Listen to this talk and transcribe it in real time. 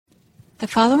The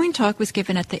following talk was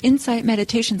given at the Insight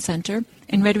Meditation Center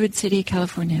in Redwood City,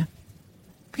 California.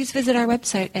 Please visit our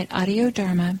website at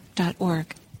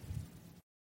audiodharma.org.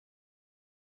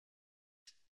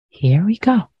 Here we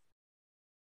go.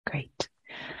 Great.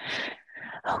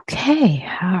 Okay.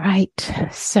 All right.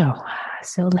 So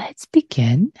let's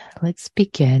begin. Let's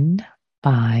begin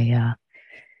by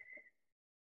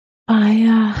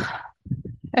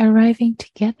arriving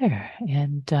together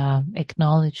and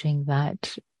acknowledging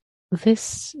that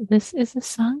this is a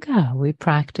sangha. We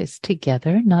practice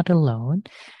together, not alone.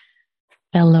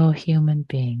 Fellow human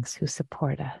beings who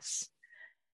support us.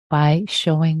 By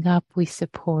showing up, we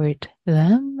support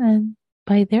them, and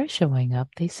by their showing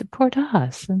up, they support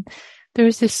us. And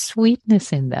there's this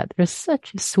sweetness in that. There's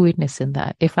such a sweetness in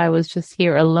that. If I was just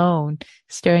here alone,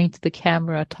 staring to the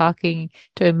camera, talking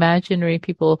to imaginary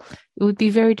people, it would be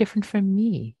very different from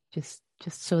me. Just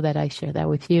so that I share that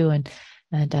with you, and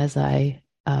as I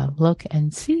look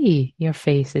and see your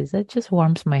faces, that just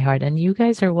warms my heart. And you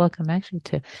guys are welcome actually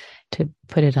to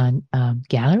put it on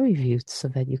gallery views so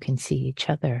that you can see each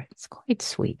other. It's quite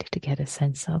sweet to get a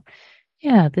sense of,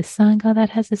 the Sangha that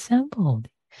has assembled.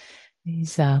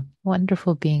 These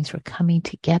wonderful beings were coming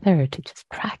together to just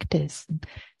practice and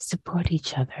support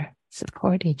each other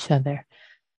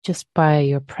just by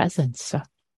your presence.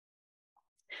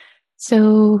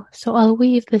 So I'll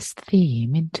weave this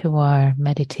theme into our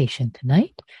meditation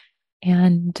tonight.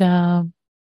 And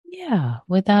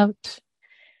without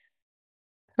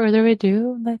further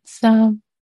ado, let's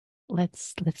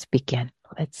begin.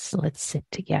 Let's sit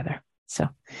together. So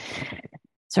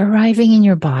arriving in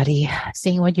your body,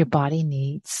 seeing what your body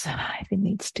needs. If it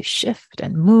needs to shift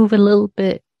and move a little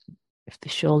bit, if the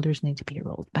shoulders need to be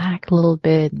rolled back a little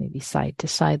bit, maybe side to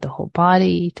side, the whole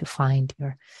body to find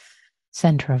your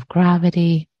center of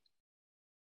gravity.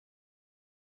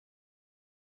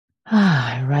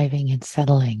 Arriving and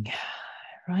settling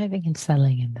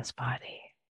in this body.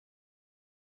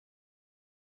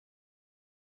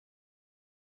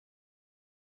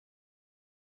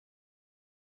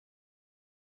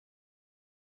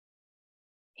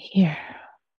 Here,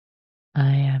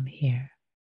 I am here.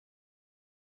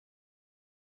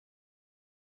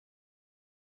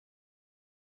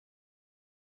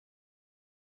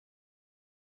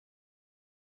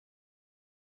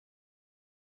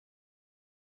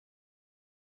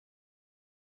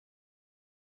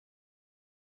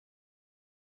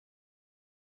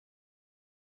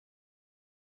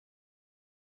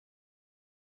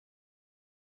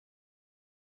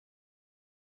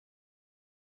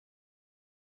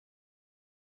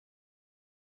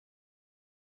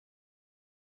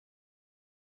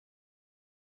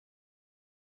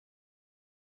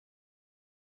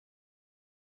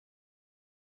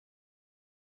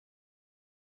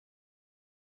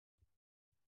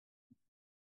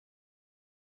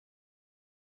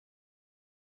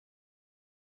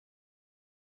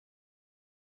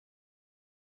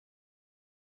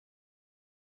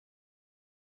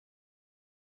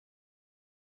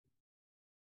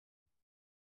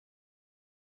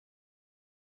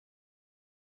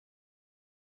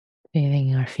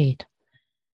 Feeling our feet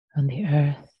on the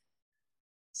earth,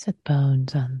 sit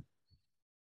bones on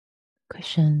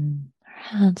cushion, our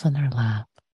hands on our lap.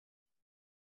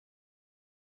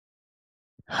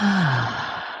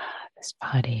 This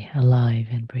body alive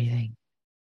and breathing.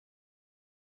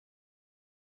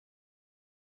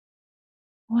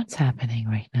 What's happening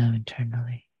right now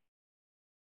internally?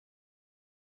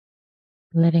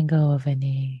 Letting go of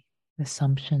any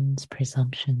assumptions,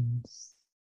 presumptions,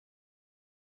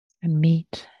 and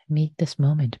meet this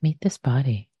moment, meet this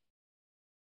body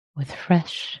with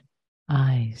fresh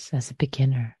eyes as a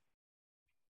beginner.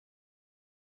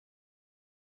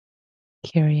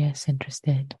 Curious,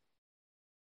 interested.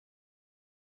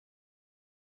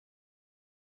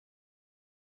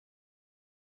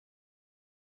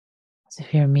 As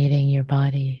if you're meeting your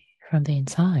body from the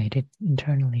inside,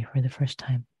 internally for the first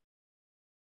time.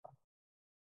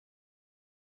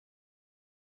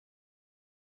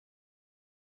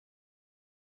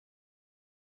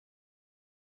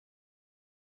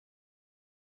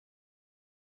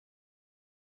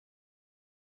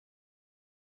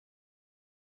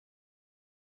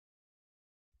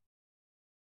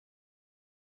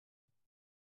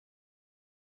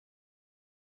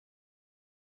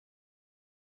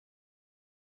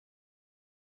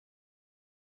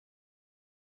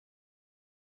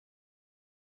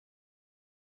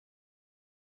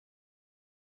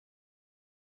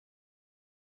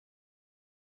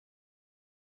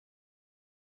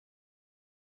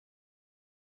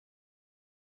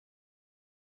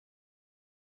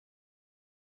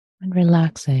 And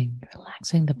relaxing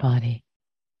the body.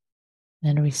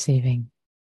 and receiving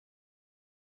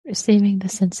the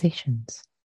sensations.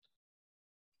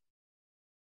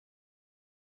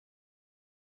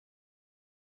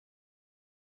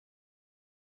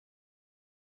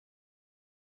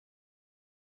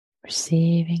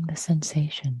 Receiving the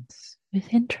sensations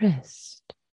with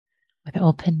interest, with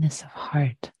openness of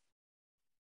heart.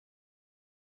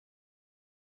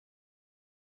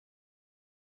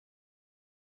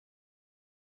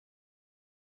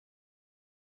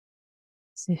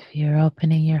 As if you're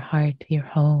opening your heart, your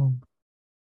home,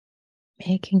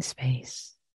 making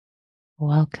space,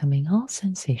 welcoming all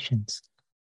sensations.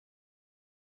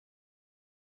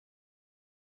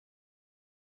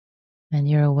 And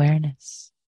your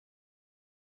awareness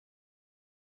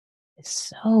is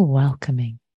so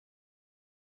welcoming,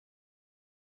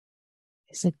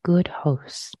 is a good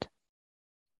host,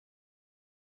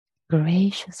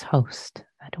 gracious host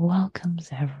that welcomes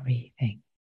everything,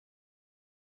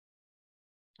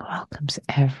 welcomes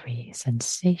every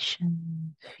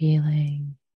sensation,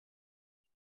 feeling,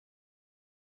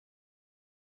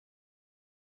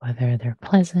 whether they're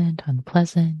pleasant,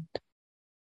 unpleasant,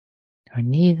 or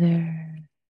neither,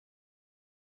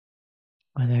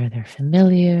 whether they're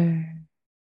familiar,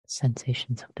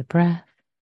 sensations of the breath,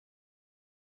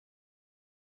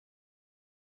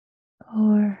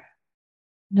 or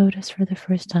notice for the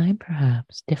first time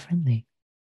perhaps differently.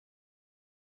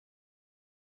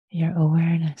 Your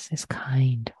awareness is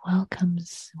kind,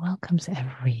 welcomes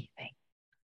everything.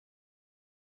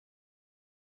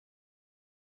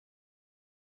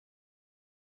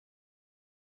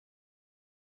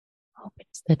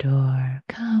 Opens the door.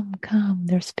 Come, come,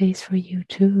 there's space for you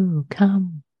too.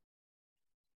 Come.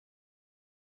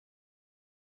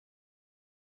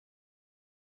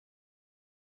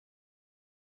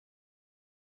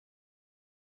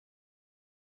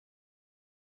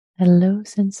 Hello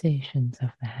sensations of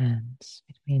the hands,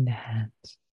 between the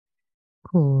hands,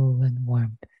 cool and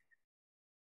warmth.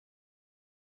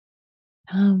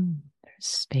 Come, there's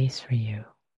space for you.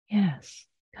 Yes,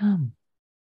 come.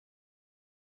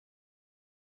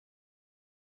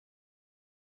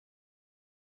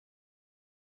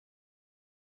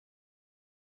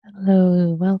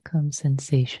 Hello, welcome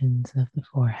sensations of the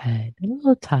forehead. A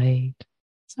little tight.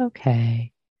 It's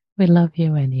okay. We love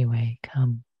you anyway.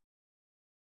 Come.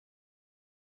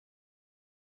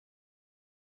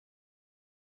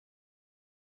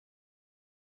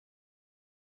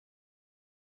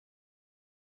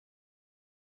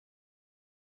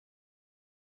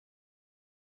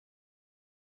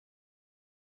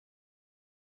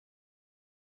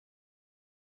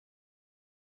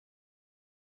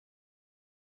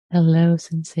 Hello,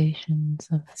 sensations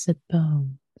of the sit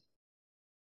bone.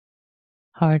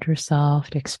 Hard or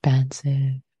soft,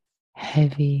 expansive,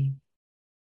 heavy,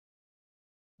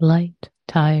 light,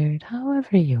 tired,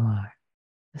 however you are.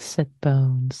 The sit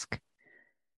bones,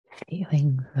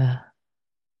 feeling the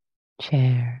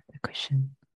chair, the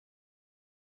cushion.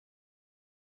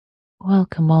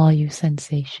 Welcome all you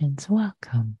sensations.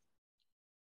 Welcome.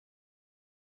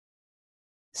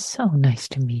 So nice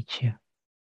to meet you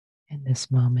in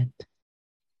this moment.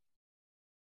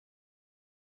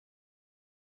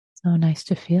 So nice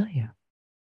to feel you.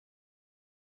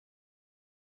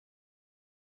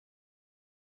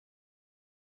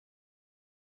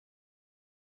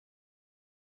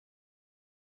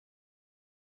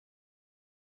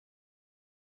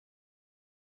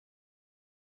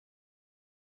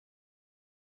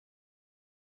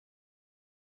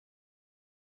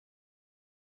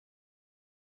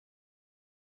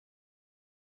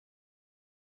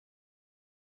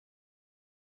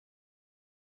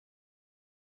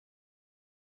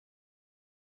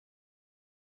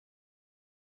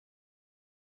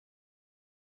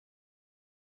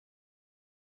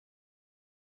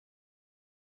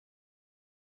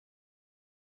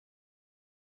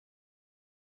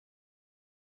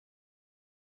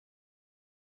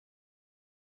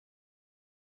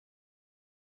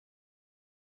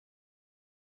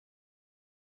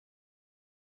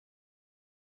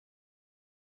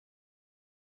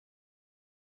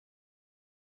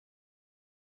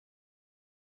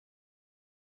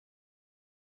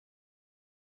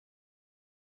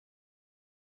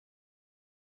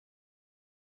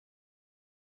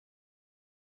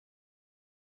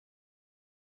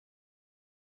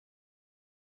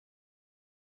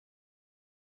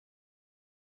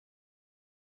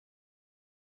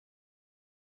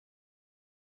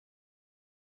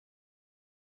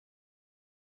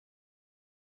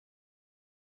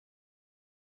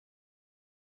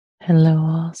 Hello,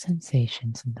 all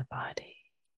sensations in the body.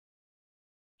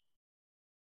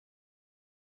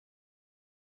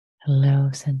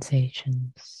 Hello,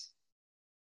 sensations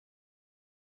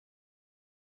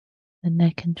the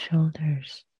neck and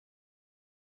shoulders.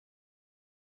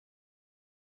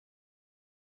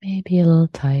 Maybe a little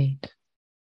tight.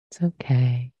 It's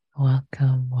okay.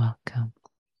 Welcome, welcome.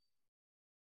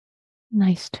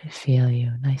 Nice to feel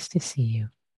you. Nice to see you.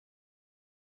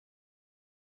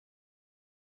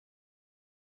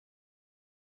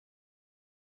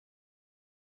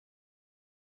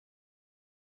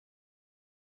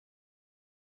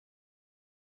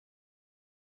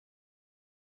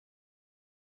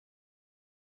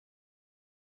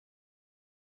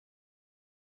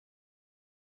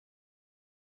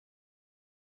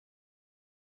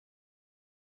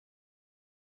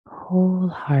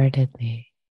 Wholeheartedly.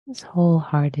 This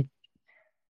wholehearted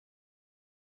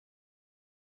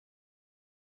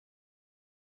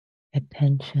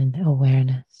attention,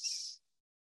 awareness.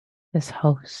 This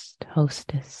host,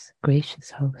 hostess,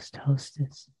 gracious host,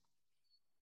 hostess.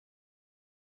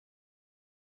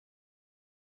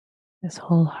 This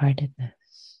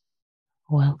wholeheartedness,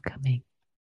 welcoming.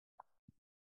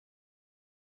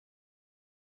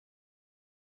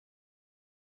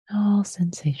 All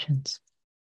sensations.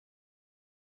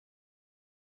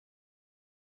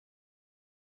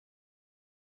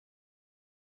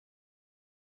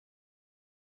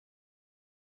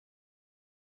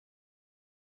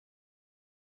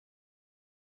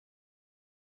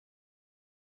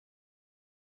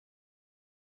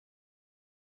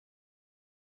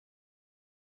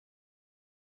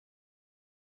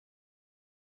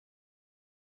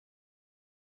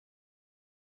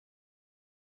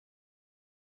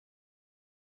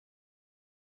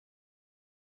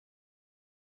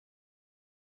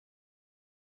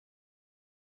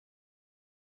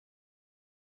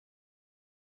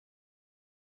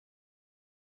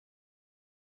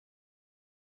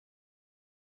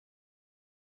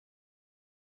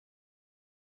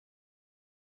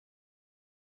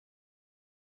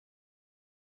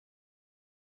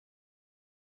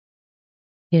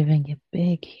 Giving a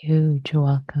big, huge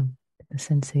welcome to the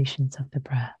sensations of the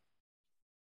breath.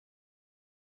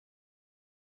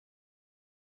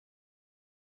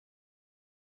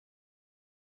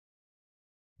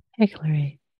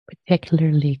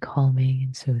 Particularly calming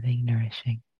and soothing,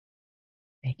 nourishing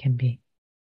they can be.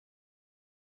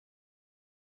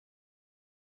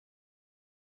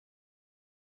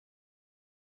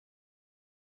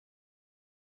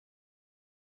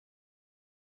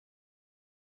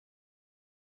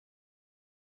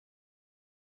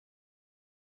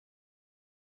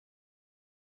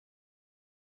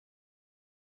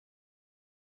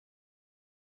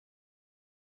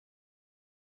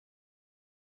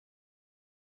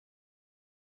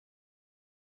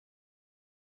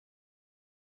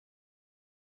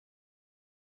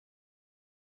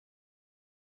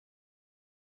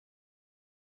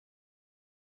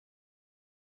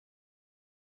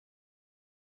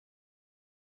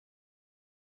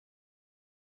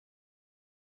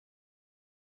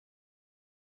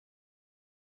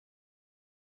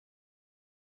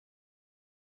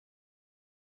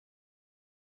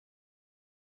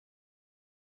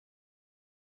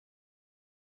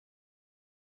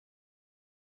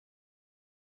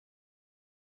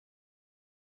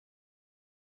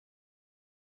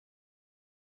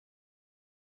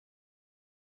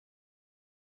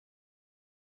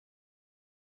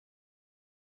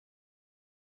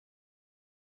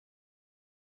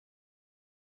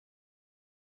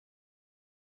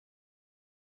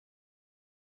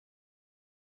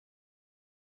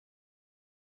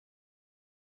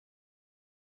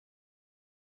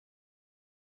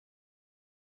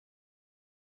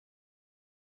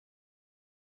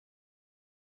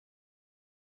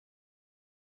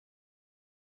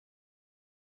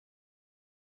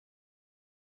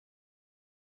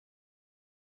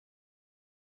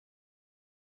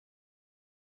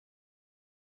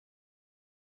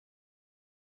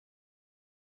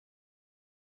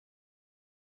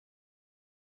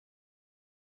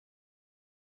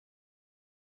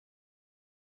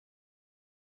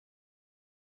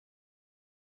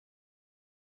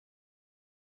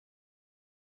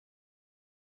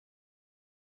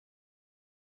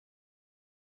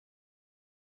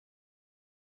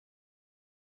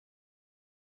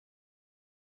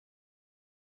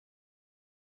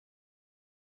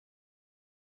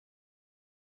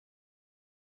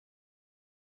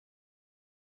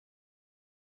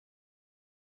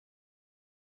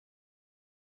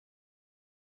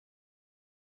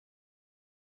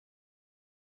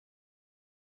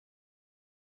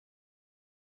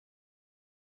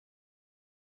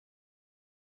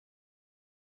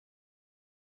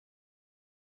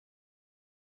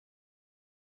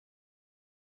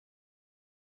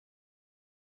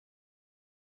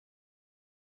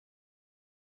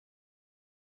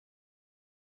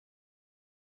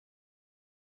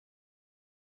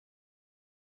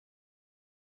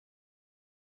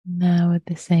 Now with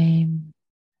the same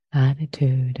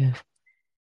attitude of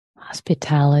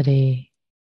hospitality,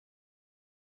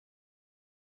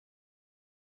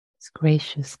 this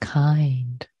gracious,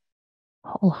 kind,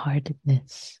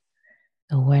 wholeheartedness,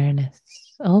 awareness,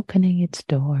 opening its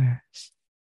doors.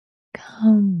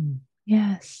 Come,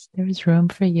 yes, there is room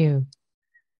for you.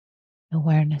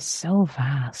 Awareness so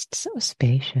vast, so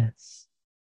spacious.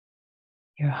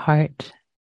 Your heart,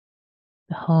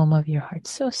 the home of your heart,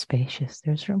 so spacious.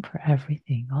 There's room for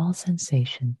everything, all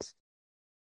sensations.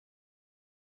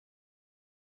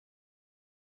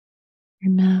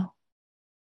 And now,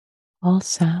 all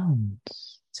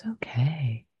sounds, it's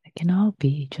okay. They can all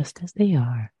be just as they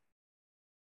are.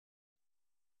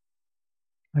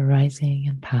 Arising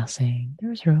and passing,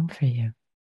 there's room for you.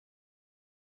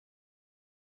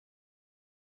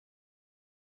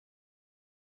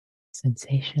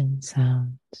 Sensation,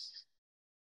 sounds.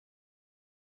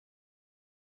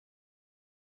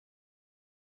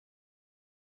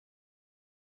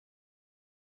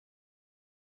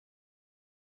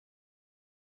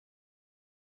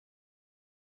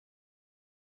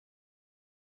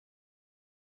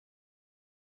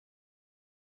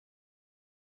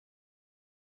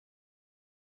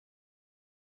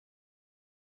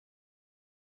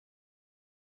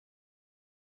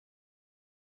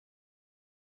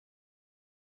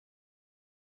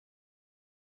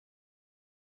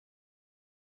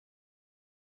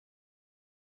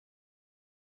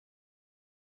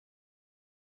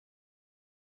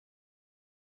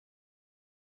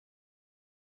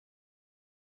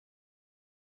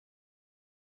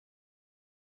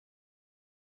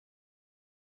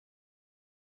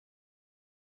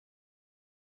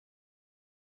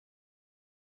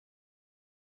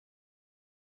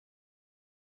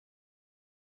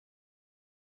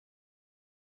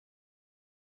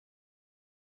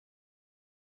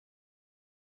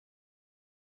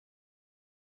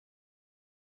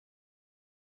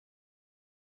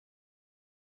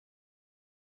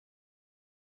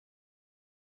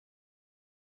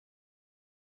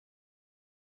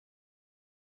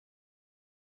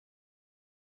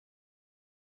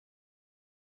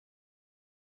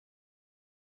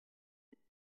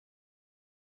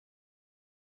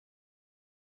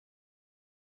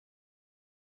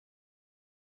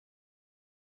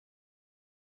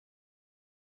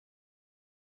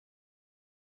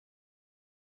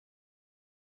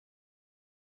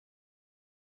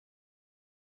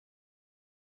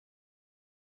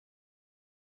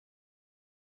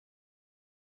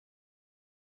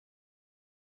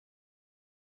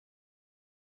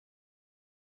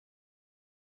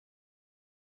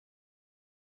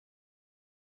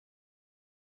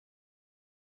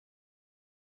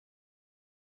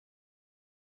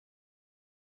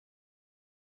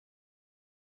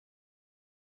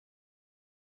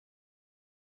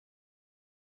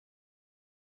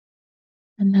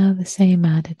 And now the same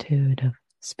attitude of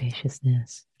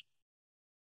spaciousness,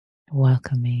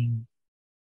 welcoming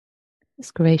this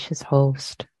gracious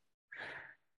host.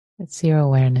 It's your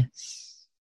awareness.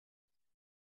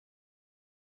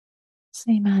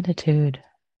 Same attitude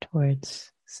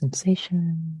towards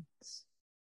sensations,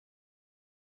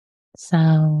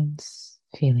 sounds,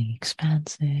 feeling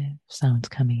expansive, sounds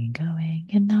coming and going,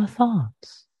 and now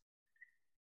thoughts.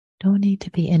 Don't need to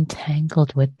be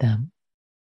entangled with them.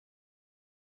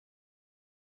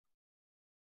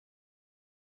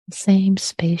 The same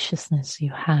spaciousness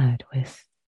you had with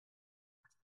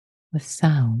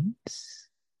sounds,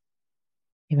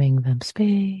 giving them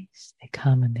space, they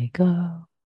come and they go.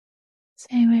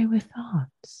 Same way with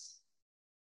thoughts.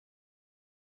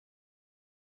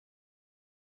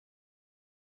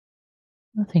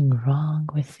 Nothing wrong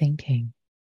with thinking.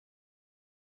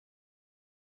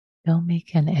 Don't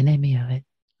make an enemy of it.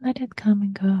 Let it come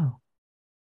and go.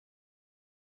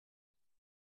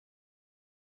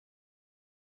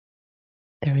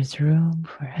 There is room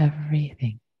for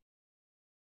everything.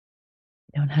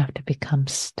 You don't have to become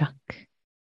stuck,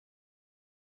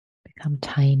 become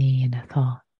tiny in a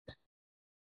thought.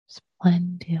 There's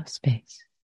plenty of space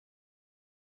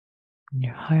in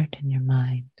your heart and your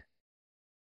mind.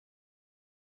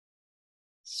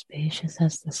 Spacious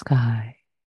as the sky,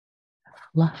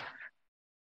 fluff,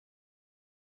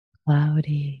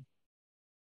 cloudy,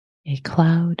 a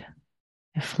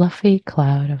fluffy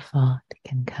cloud of thought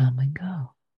can come and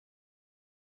go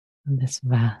from this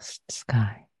vast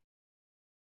sky.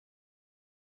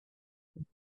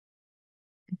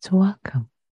 It's welcome.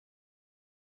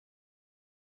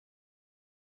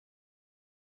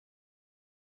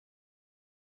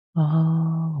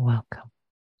 All welcome.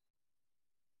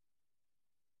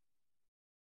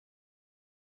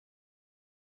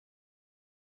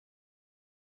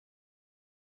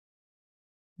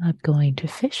 Not going to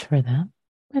fish for them,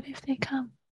 but if they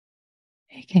come,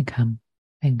 they can come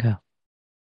and go.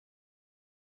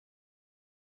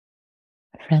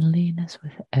 Friendliness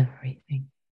with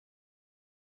everything.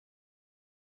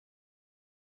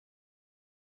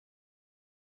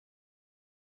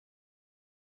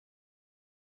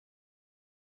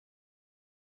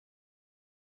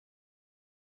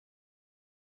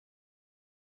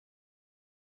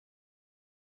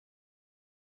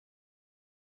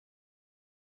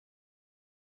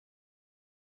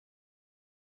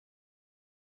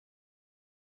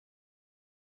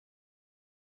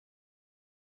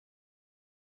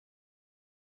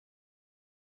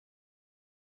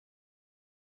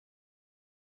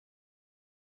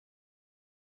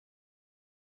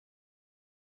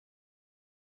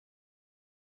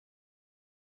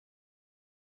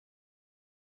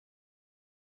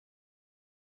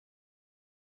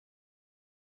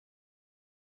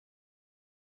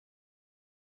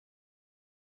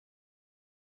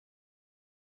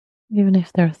 Even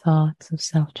if they're thoughts of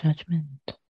self-judgment,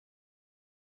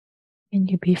 can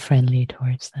you be friendly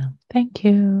towards them? Thank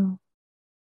you.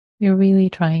 You're really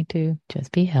trying to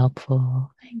just be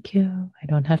helpful. Thank you. I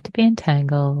don't have to be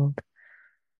entangled.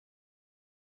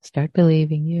 Start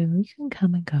believing you. You can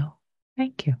come and go.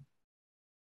 Thank you.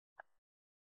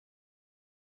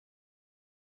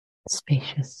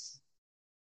 Spacious,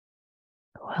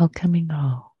 welcoming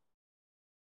all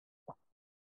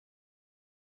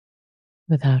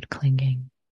without clinging.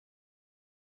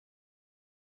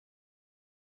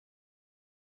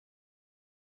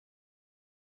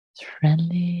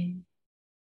 Friendly,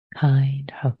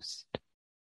 kind host.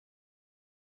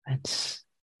 That's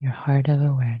your heart of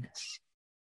awareness.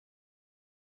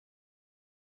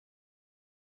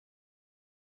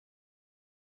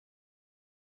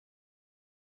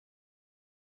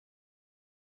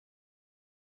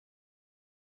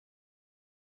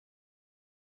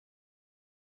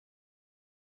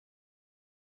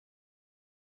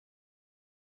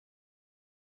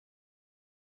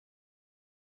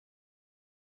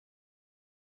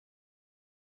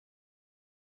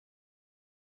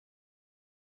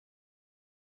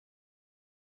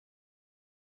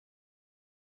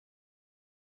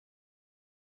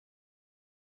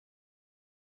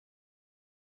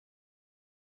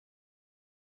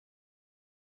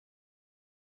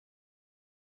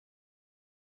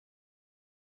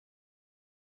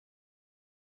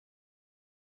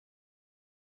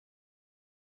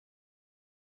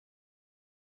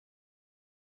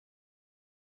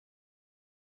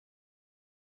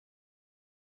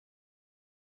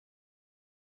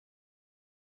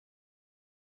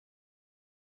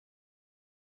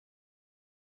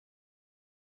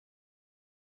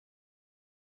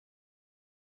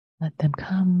 Let them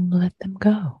come, let them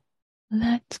go.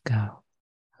 Let's go.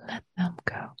 Let them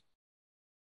go.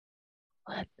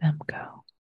 Let them go.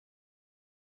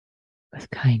 With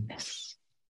kindness,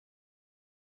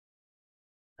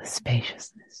 with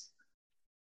spaciousness,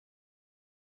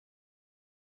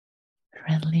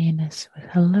 friendliness with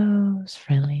hellos,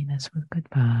 friendliness with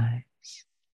goodbyes.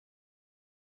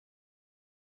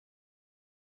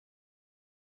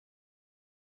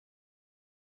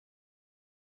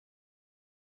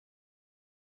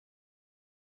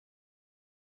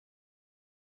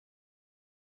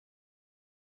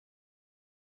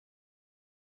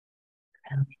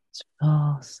 Friendliness with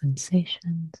all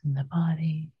sensations in the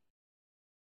body,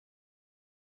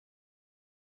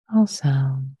 all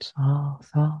sounds, all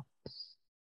thoughts.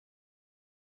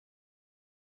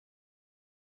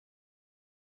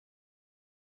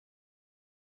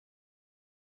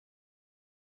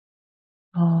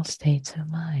 All states of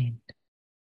mind,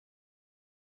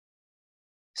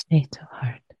 states of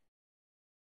heart.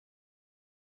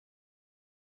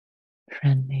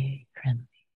 Friendly, friendly.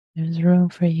 There's room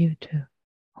for you too.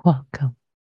 Welcome.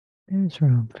 There's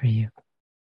room for you.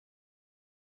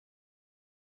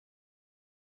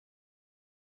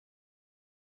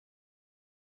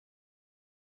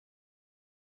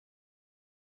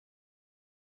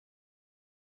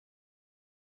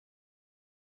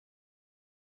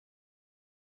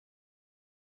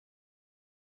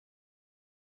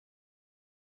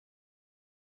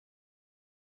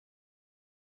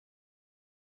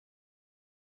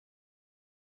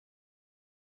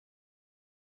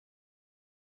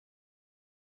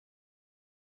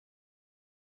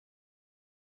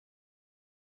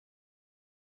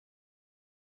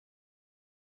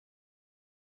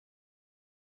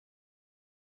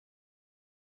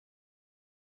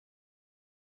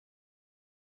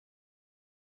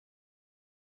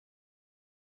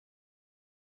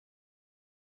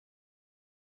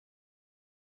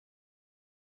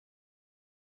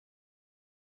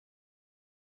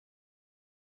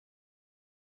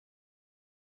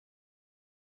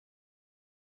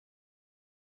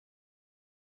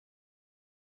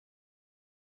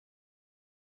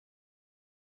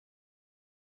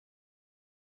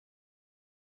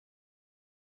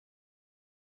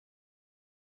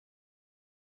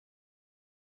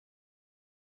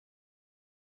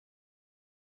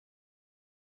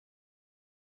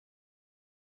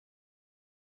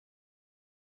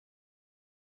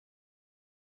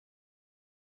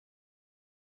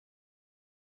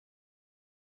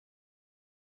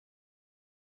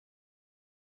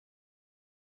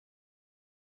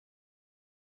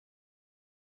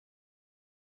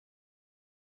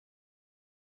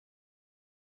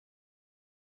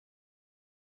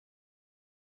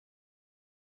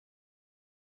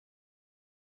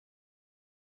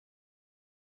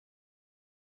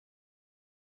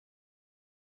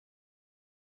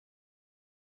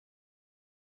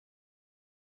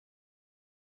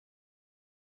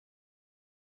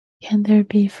 Can there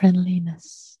be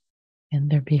friendliness? Can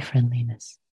there be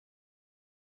friendliness?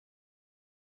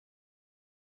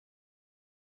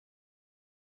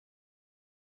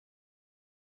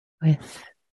 With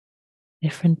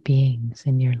different beings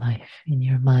in your life, in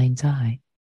your mind's eye.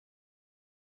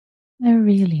 They're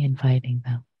really inviting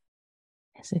them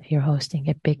as if you're hosting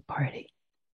a big party.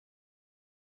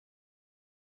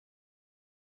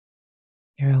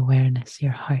 Your awareness,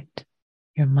 your heart,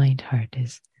 your mind heart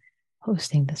is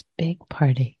hosting this big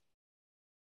party.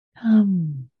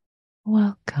 Come,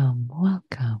 welcome,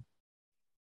 welcome.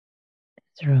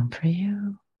 There's room for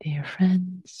you, dear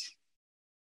friends,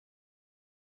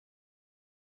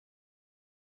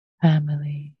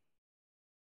 family.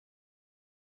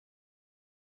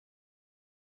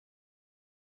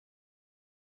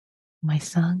 My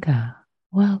Sangha,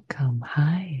 welcome,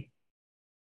 hi.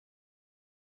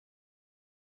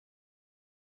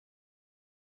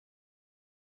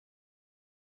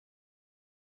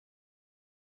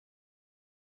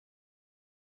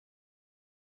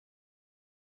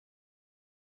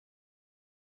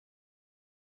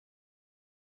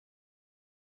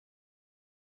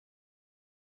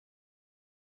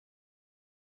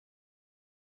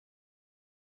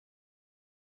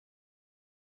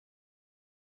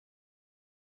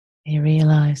 You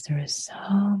realize there is so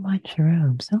much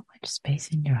room, so much space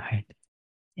in your heart.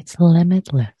 It's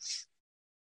limitless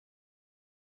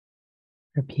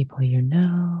for people you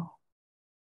know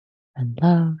and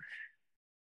love,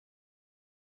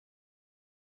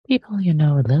 people you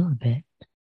know a little bit,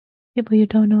 people you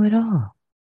don't know at all,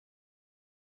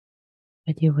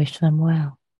 but you wish them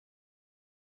well,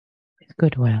 with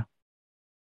goodwill,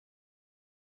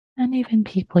 and even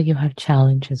people you have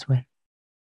challenges with.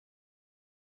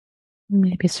 You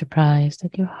may be surprised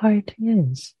that your heart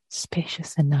is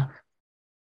spacious enough,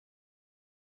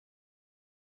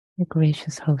 a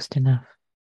gracious host enough.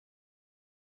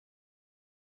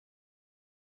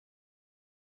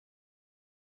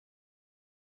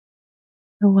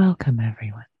 To welcome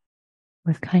everyone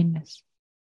with kindness.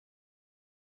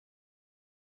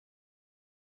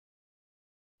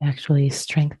 It actually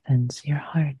strengthens your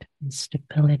heart and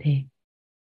stability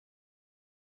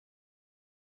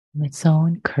and its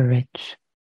own courage.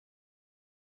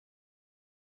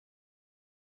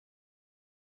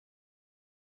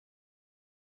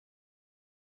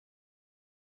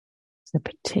 It's a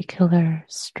particular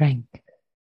strength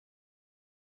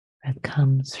that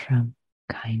comes from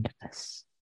kindness.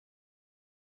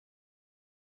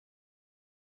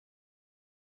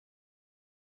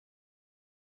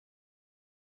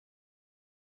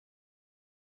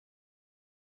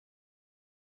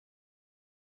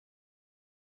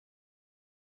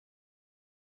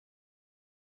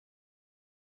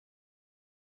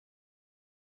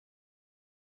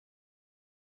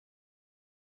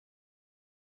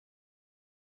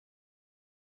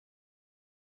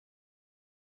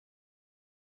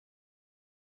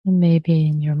 And maybe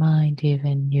in your mind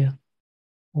even you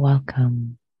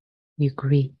welcome, you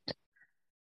greet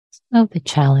some of the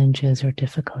challenges or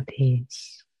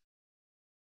difficulties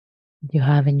that you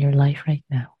have in your life right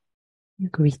now. You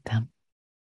greet them.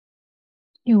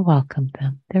 You welcome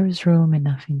them. There is room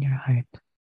enough in your heart,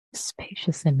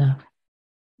 spacious enough.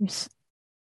 You're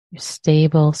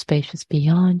stable, spacious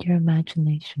beyond your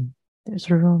imagination.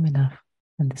 There's room enough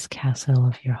in this castle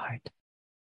of your heart.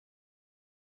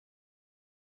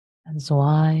 As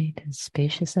wide and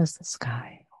spacious as the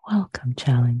sky. Welcome,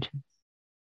 challenges.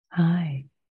 Hi,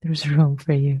 there's room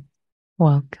for you.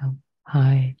 Welcome.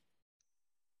 Hi.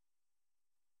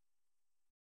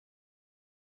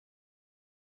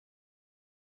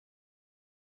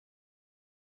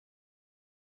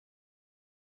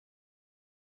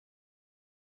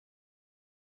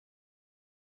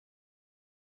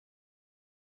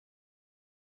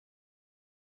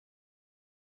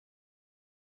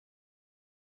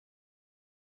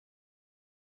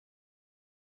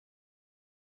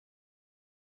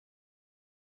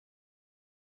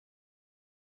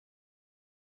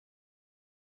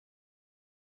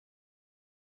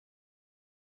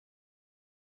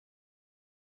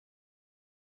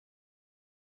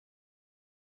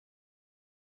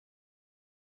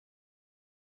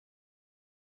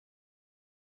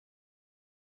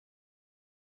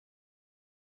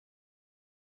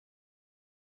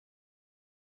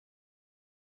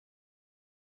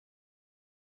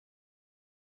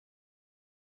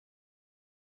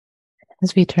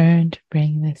 As we turn to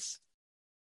bring this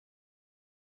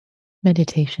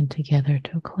meditation together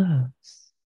to a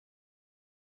close,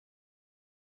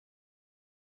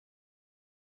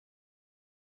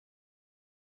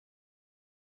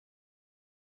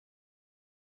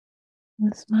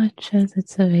 as much as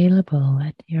it's available.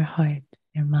 Let your heart,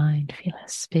 your mind feel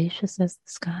as spacious as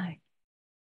the sky.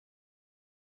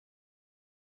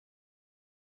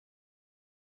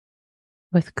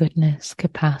 With goodness,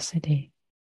 capacity,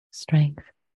 strength,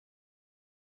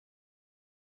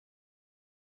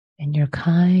 and your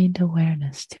kind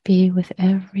awareness to be with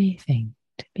everything,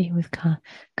 to be with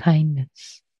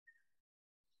kindness,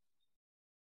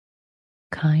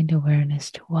 kind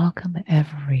awareness to welcome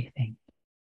everything.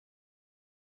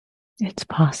 It's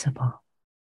possible.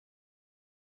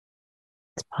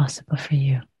 It's possible for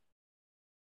you.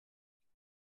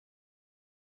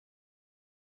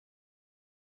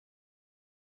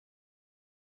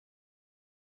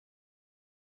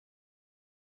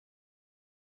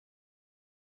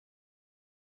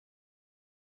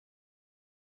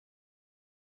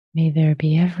 May there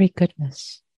be every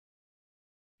goodness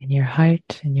in your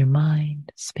heart, in your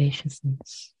mind,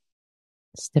 spaciousness,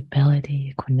 stability,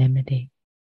 equanimity,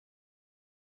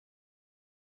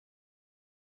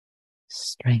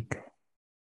 strength,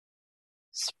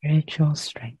 spiritual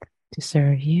strength to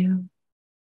serve you,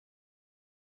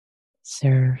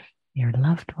 serve your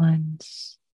loved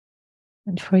ones,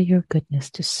 and for your goodness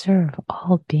to serve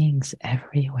all beings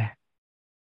everywhere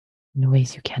in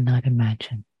ways you cannot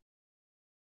imagine.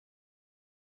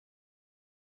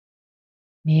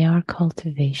 May our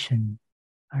cultivation,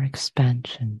 our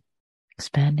expansion,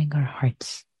 expanding our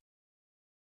hearts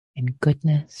in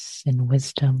goodness, in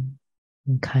wisdom,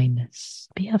 in kindness,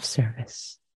 be of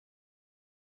service.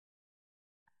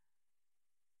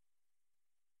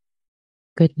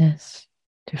 Goodness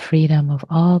to freedom of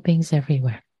all beings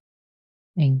everywhere,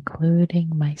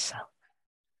 including myself.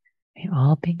 May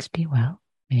all beings be well.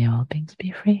 May all beings be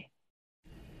free.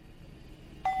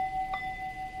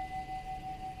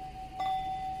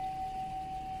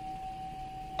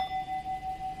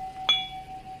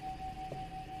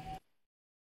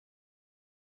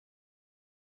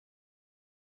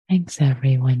 Thanks,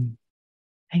 everyone.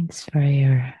 Thanks for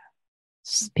your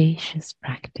spacious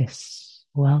practice,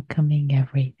 welcoming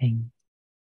everything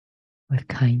with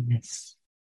kindness.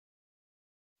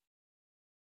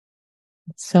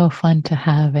 It's so fun to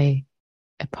have a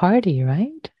party,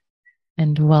 right?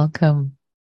 And welcome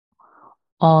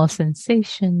all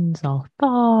sensations, all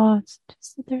thoughts.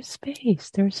 Just there's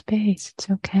space, it's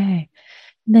okay.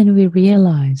 And then we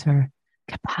realize our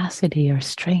capacity, our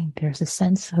strength. There's a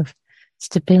sense of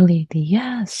stability.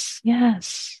 Yes,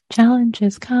 yes.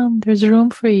 Challenges come. There's room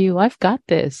for you. I've got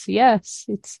this. Yes.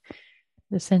 It's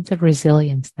the sense of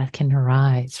resilience that can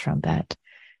arise from that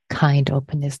kind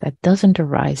openness that doesn't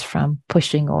arise from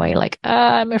pushing away like,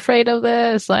 I'm afraid of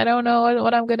this. I don't know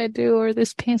what I'm going to do, or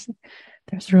this pain.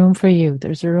 There's room for you.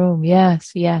 There's room.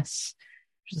 Yes, yes.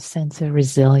 There's a sense of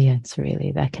resilience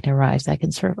really that can arise, that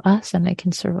can serve us and that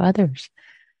can serve others.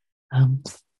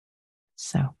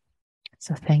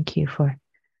 So thank you for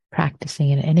practicing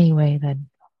in any way that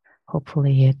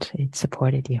hopefully it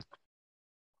supported you.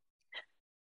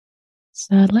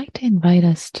 So I'd like to invite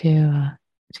us to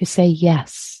say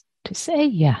yes, to say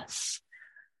yes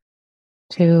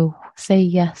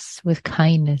with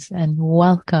kindness and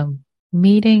welcome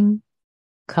meeting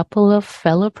a couple of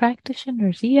fellow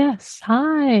practitioners. Yes,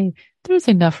 hi. There's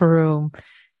enough room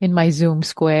in my Zoom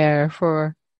square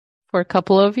for a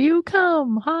couple of you.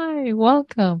 Come, hi,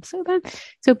 welcome.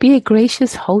 So be a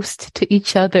gracious host to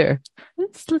each other.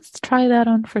 Let's try that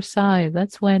on for size.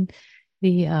 That's when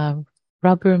the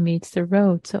rubber meets the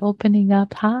road. So opening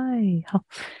up, hi,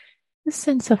 the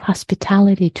sense of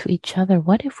hospitality to each other.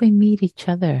 What if we meet each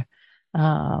other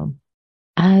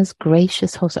as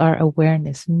gracious hosts? Our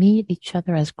awareness, meet each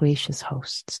other as gracious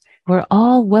hosts. We're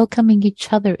all welcoming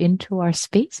each other into our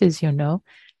spaces,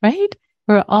 right?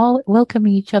 We're all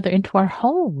welcoming each other into our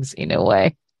homes in a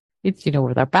way. It's,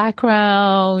 with our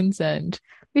backgrounds, and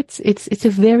it's a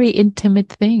very intimate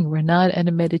thing. We're not at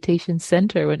a meditation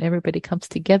center when everybody comes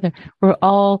together. We're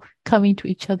all coming to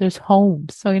each other's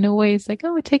homes. So in a way, it's like,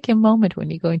 take a moment when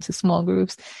you go into small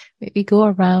groups, maybe go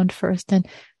around first and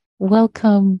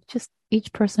welcome, just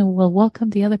each person will welcome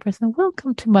the other person.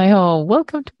 Welcome to my home.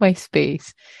 Welcome to my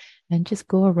space. And just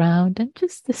go around and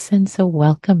just the sense of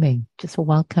welcoming, just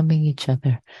welcoming each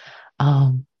other.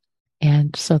 And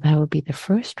so that would be the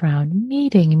first round,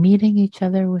 meeting each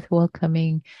other with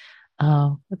welcoming,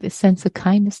 with a sense of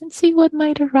kindness, and see what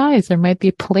might arise. There might be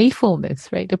a playfulness,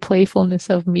 right? The playfulness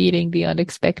of meeting the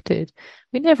unexpected.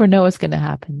 We never know what's going to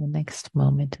happen the next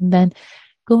moment. And then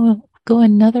go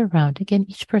another round. Again,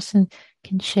 each person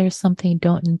can share something.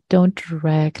 Don't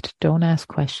direct, don't ask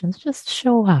questions. Just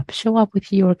show up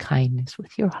with your kindness,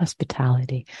 with your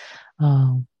hospitality.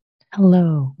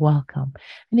 Hello, welcome.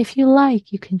 And if you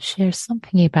like, you can share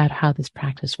something about how this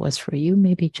practice was for you,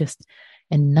 maybe just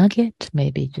a nugget,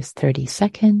 maybe just 30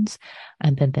 seconds,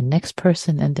 and then the next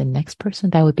person and the next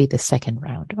person. That would be the second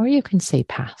round. Or you can say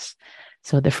pass.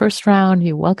 So the first round,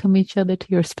 you welcome each other to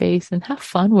your space and have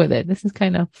fun with it. This is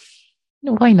kind of,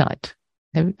 why not?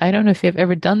 I don't know if you've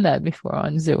ever done that before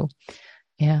on Zoom.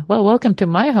 Yeah. Well, welcome to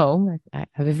my home. I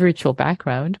have a virtual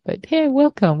background, but hey,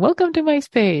 welcome. Welcome to my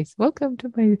space. Welcome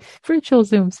to my virtual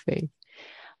Zoom space.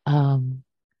 Um,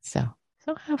 so,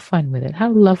 so have fun with it.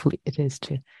 How lovely it is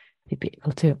to be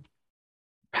able to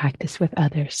practice with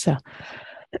others. So,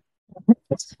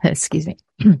 excuse me.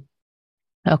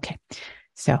 Okay.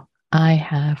 So I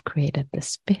have created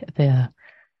the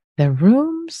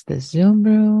rooms, the Zoom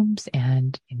rooms,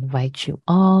 and invite you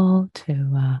all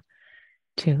to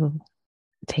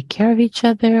take care of each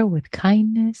other with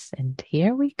kindness. And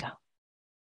here we go.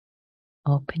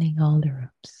 Opening all the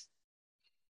rooms.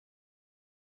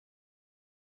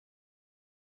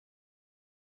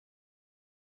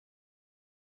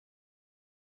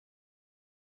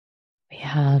 We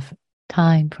have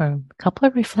time for a couple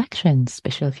of reflections,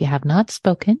 especially if you have not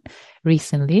spoken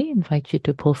recently. I invite you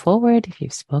to pull forward. If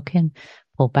you've spoken,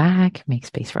 pull back, make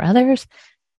space for others.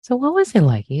 So what was it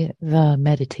like? The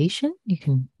meditation, you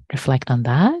can reflect on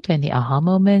that, and the aha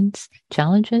moments,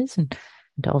 challenges, and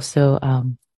also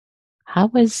how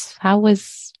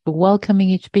was welcoming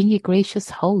each, being a gracious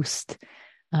host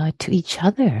to each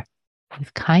other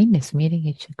with kindness,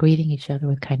 greeting each other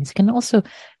with kindness. You can also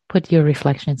put your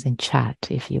reflections in chat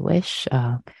if you wish.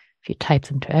 If you type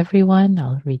them to everyone,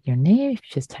 I'll read your name. If you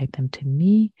just type them to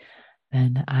me,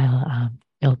 then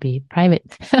it'll be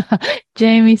private.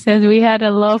 Jamie says we had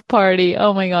a love party.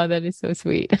 Oh my God, that is so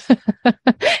sweet.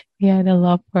 We had a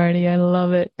love party. I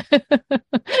love it.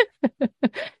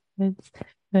 that's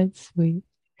that's sweet.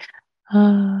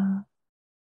 Uh,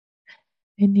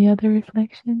 any other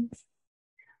reflections?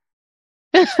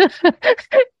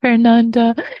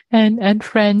 Fernanda and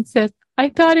friend says, I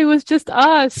thought it was just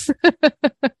us.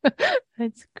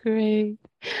 That's great.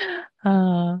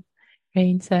 Uh,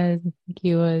 Rain says,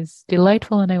 he was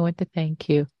delightful and I want to thank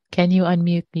you. Can you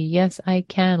unmute me? Yes, I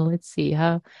can. Let's see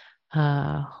how.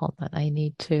 Hold on. I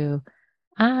need to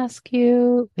ask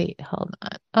you. Wait, hold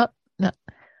on. Oh, no.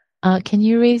 Can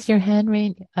you raise your hand,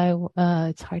 Rain?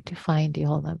 It's hard to find you.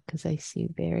 Hold on, because I see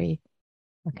very.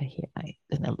 Okay, here, I'm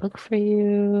gonna look for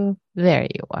you. There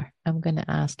you are. I'm gonna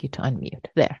ask you to unmute.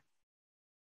 There.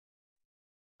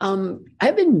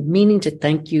 I've been meaning to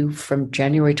thank you from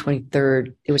January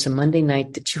 23rd. It was a Monday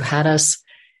night that you had us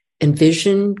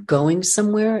envision going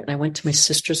somewhere. And I went to my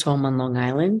sister's home on Long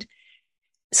Island.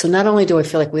 So not only do I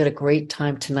feel like we had a great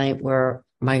time tonight where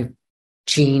my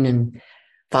Jean and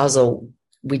Faisal,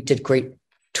 we did great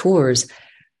tours,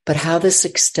 but how this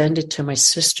extended to my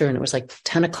sister. And it was like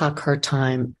 10 o'clock her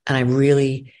time. And I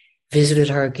really visited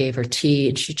her, gave her tea,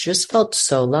 and she just felt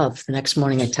so loved. The next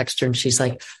morning I texted her and she's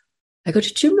like, I go,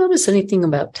 did you notice anything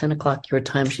about 10 o'clock your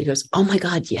time? She goes, oh my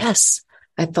God, yes.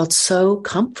 I felt so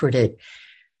comforted.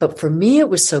 But for me, it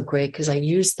was so great because I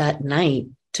used that night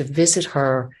to visit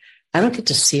her. I don't get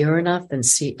to see her enough and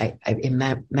I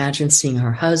imagine seeing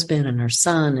her husband and her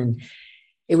son. And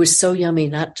it was so yummy,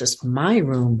 not just my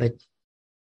room, but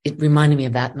it reminded me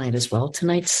of that night as well,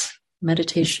 tonight's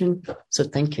meditation. So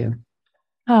thank you.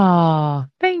 Oh,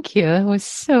 thank you. That was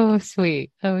so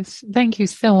sweet. Thank you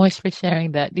so much for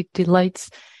sharing that. It delights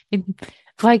in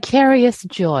vicarious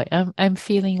joy. I'm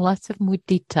feeling lots of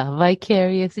mudita,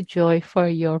 vicarious joy for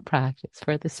your practice,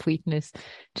 for the sweetness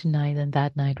tonight and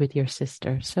that night with your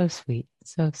sister. So sweet.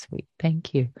 So sweet.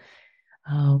 Thank you.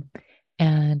 Um,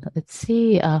 and let's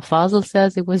see, Fazil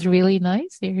says it was really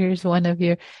nice. Here's one of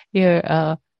your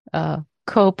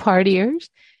co-partiers.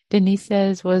 Denise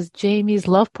says, was Jamie's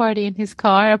love party in his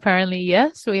car? Apparently,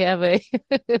 yes. We have a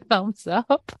thumbs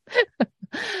up.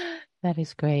 That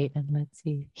is great. And let's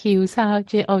see. Hugh's house.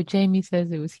 Jamie says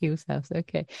it was Hugh's house.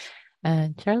 Okay.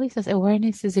 And Charlie says,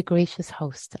 awareness is a gracious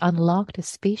host. Unlocked a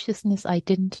spaciousness I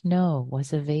didn't know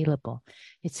was available.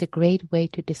 It's a great way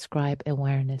to describe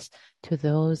awareness to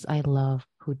those I love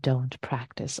who don't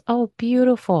practice. Oh,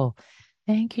 beautiful.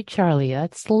 Thank you, Charlie.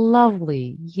 That's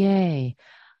lovely. Yay.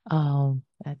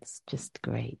 That's just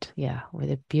great. Yeah,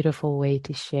 with a beautiful way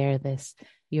to share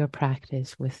your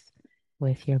practice with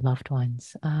your loved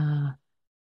ones.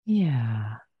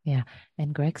 Yeah, yeah.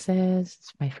 And Greg says,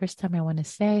 it's my first time I want to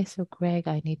say. So, Greg,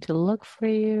 I need to look for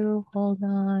you. Hold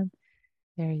on.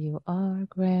 There you are,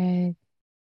 Greg.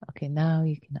 Okay, now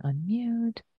you can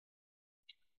unmute.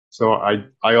 So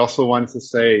I also wanted to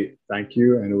say thank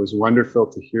you, and it was wonderful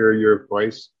to hear your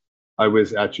voice I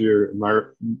was at your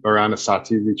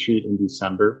Maranasati retreat in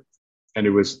December, and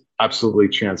it was absolutely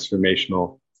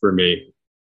transformational for me.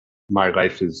 My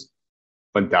life is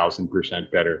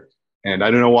 1000% better. And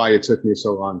I don't know why it took me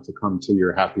so long to come to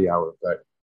your happy hour, but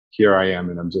here I am,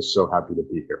 and I'm just so happy to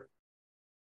be here.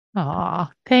 Oh,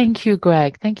 thank you,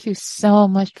 Greg. Thank you so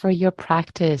much for your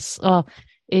practice. Oh,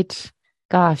 it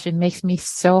makes me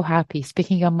so happy.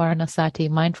 Speaking of Maranasati,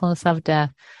 mindfulness of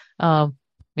death, um,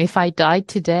 if I died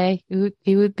today,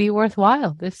 it would be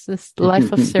worthwhile. This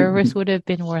life of service would have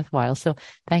been worthwhile. So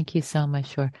thank you so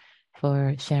much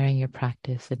for sharing your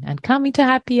practice and coming to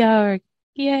happy hour.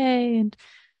 Yay. And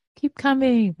keep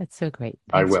coming. That's so great.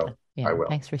 I Thanks. will. I will.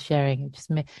 Thanks for sharing. It just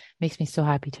makes me so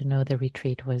happy to know the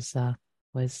retreat was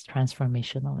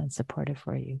transformational and supportive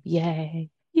for you. Yay.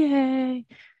 Yay.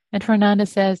 And Fernanda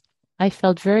says, I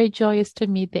felt very joyous to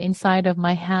meet the inside of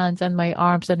my hands and my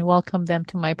arms and welcome them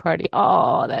to my party.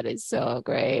 Oh, that is so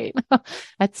great.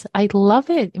 I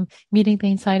love it. Meeting the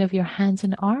inside of your hands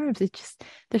and arms.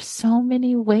 There's so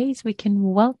many ways we can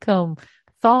welcome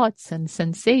thoughts and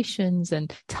sensations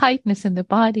and tightness in the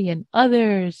body and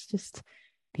others. Just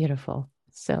beautiful.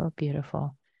 So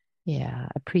beautiful. Yeah.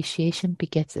 Appreciation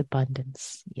begets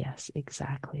abundance. Yes,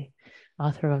 exactly.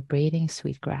 Author of Braiding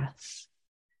Sweetgrass.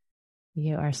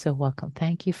 You are so welcome.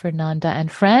 Thank you, Fernanda, and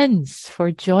friends,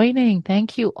 for joining.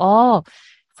 Thank you all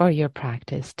for your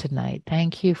practice tonight.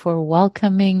 Thank you for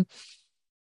welcoming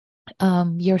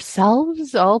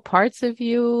yourselves, all parts of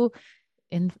you,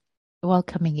 in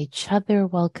welcoming each other,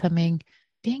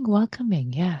 being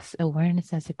welcoming. Yes,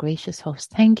 awareness as a gracious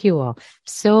host. Thank you all.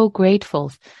 So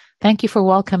grateful. Thank you for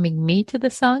welcoming me to the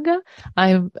Sangha.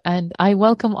 I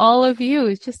welcome all of you.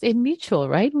 It's just a mutual,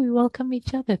 right? We welcome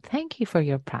each other. Thank you for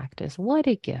your practice. What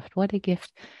a gift. What a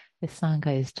gift the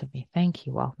Sangha is to me. Thank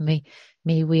you all. May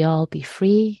we all be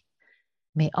free.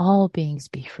 May all beings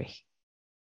be free.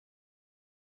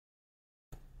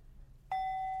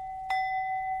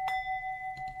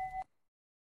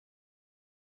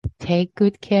 Take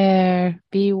good care.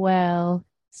 Be well.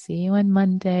 See you on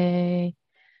Monday.